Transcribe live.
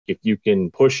if you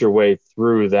can push your way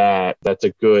through that, that's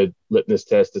a good litmus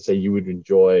test to say you would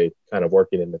enjoy kind of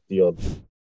working in the field.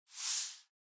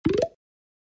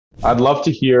 I'd love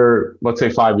to hear, let's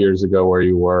say 5 years ago where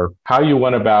you were, how you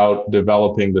went about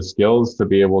developing the skills to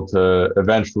be able to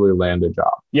eventually land a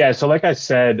job. Yeah, so like I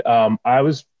said, I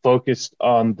was focused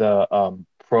on the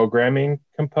programming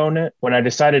component. When I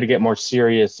decided to get more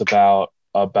serious about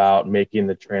making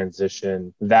the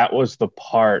transition, that was the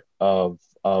part of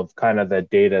kind of the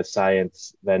data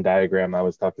science Venn diagram I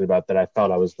was talking about that I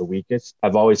felt I was the weakest.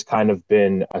 I've always kind of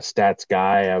been a stats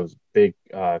guy. I was a big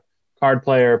card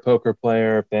player, poker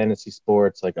player, fantasy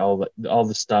sports, like all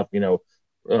the stuff,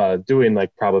 doing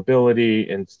like probability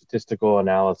and statistical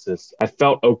analysis. I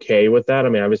felt okay with that. I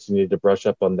mean, obviously needed to brush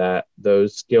up on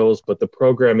those skills, but the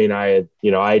programming I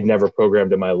had never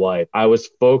programmed in my life. I was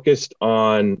focused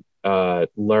on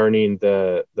learning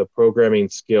the programming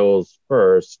skills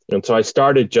first, and so I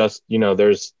started just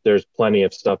there's plenty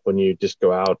of stuff when you just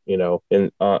go out in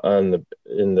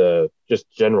the just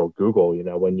general Google,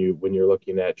 when you're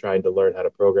looking at trying to learn how to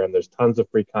program, there's tons of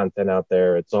free content out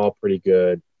there. It's all pretty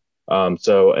good. I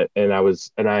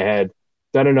had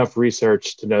done enough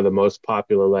research to know the most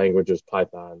popular language was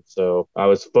Python. So I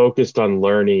was focused on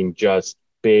learning just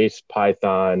base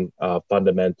Python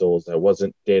fundamentals. I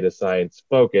wasn't data science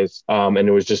focused. And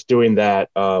it was just doing that.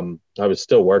 I was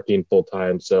still working full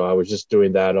time. So I was just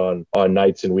doing that on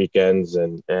nights and weekends.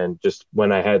 And just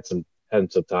when I had some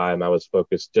time, I was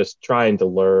focused just trying to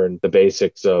learn the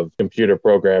basics of computer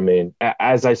programming.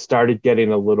 As I started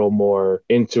getting a little more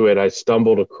into it, I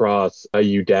stumbled across a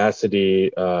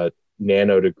Udacity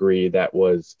nano degree that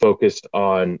was focused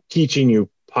on teaching you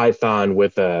Python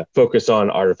with a focus on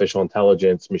artificial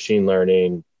intelligence, machine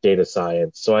learning, data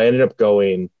science. So I ended up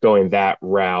going that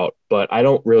route, but I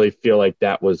don't really feel like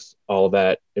that was all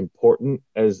that important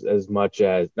as much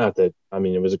as, not that, I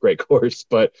mean, it was a great course,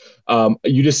 but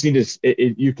you just need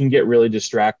to, you can get really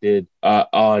distracted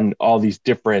on all these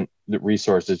different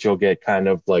resources. You'll get kind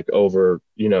of like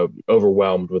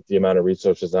overwhelmed with the amount of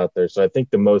resources out there. So I think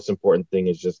the most important thing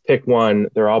is just pick one.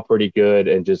 They're all pretty good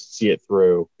and just see it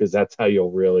through, because that's how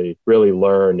you'll really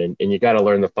learn. And you got to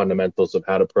learn the fundamentals of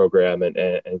how to program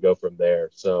and go from there.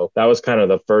 So that was kind of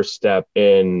the first step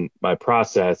in my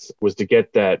process, was to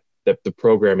get the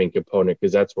programming component,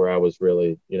 because that's where I was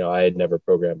really, I had never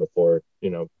programmed before,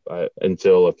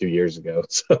 until a few years ago.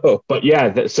 So, but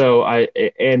yeah,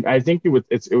 I think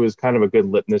it was kind of a good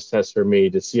litmus test for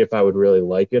me to see if I would really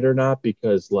like it or not,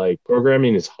 because like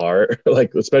programming is hard,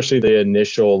 like especially the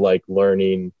initial like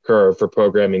learning curve for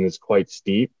programming is quite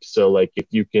steep. So like if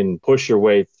you can push your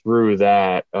way through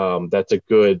that, that's a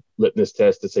good litmus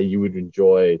test to say you would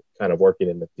enjoy kind of working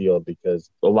in the field,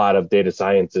 because a lot of data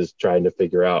science is trying to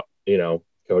figure out,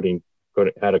 coding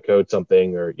how to code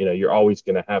something, or you're always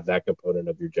going to have that component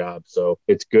of your job. So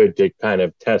it's good to kind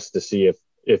of test to see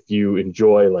if you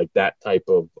enjoy like that type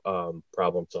of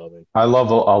problem solving. I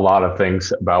love a lot of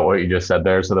things about what you just said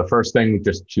there. So the first thing,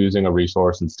 just choosing a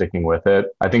resource and sticking with it.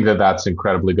 I think that that's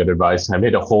incredibly good advice. I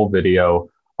made a whole video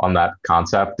on that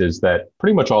concept, is that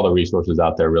pretty much all the resources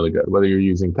out there are really good, whether you're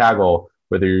using Kaggle,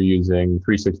 whether you're using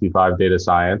 365 Data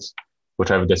Science, which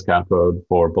I have a discount code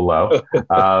for below,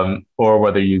 or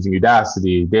whether you're using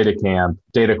Udacity, DataCamp,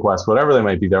 DataQuest, whatever they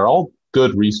might be, they're all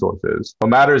good resources. What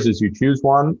matters is you choose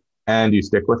one and you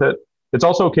stick with it. It's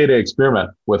also okay to experiment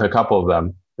with a couple of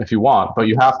them if you want, but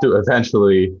you have to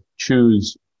eventually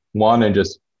choose one and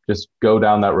just go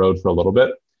down that road for a little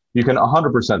bit. You can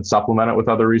 100% supplement it with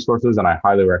other resources, and I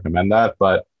highly recommend that.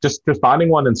 But just finding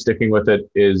one and sticking with it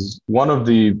is one of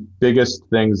the biggest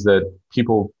things that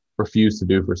people refuse to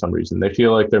do for some reason. They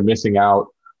feel like they're missing out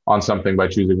on something by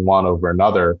choosing one over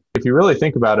another. If you really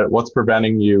think about it, what's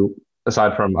preventing you,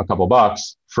 aside from a couple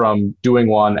bucks, from doing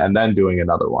one and then doing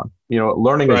another one?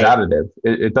 Learning is additive.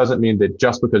 It doesn't mean that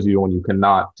just because you do one, you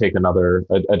cannot take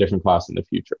a different class in the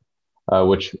future.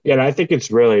 And I think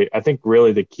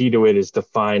really the key to it is to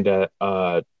find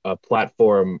a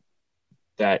platform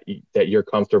that you're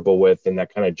comfortable with and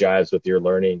that kind of jives with your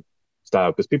learning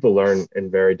style, because people learn in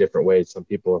very different ways. Some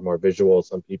people are more visual,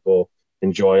 some people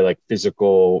enjoy like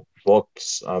physical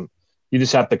books. You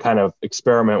just have to kind of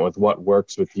experiment with what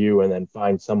works with you, and then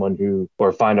find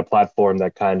a platform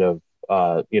that kind of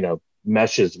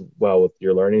meshes well with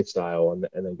your learning style, and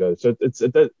then go. So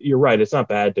you're right, it's not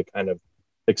bad to kind of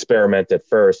experiment at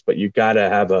first, but you gotta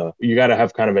have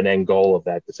kind of an end goal of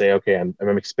that, to say, okay, I'm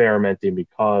experimenting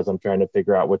because I'm trying to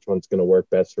figure out which one's going to work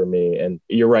best for me. And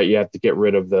you're right, you have to get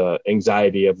rid of the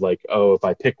anxiety of like, oh, if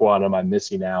I pick one, am I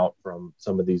missing out from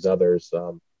some of these others?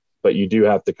 But you do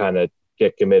have to kind of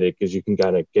get committed, because you can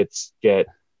kind of get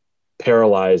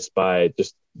paralyzed by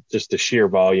just just the sheer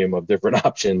volume of different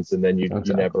options, and then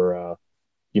Exactly.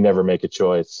 you never make a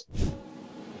choice.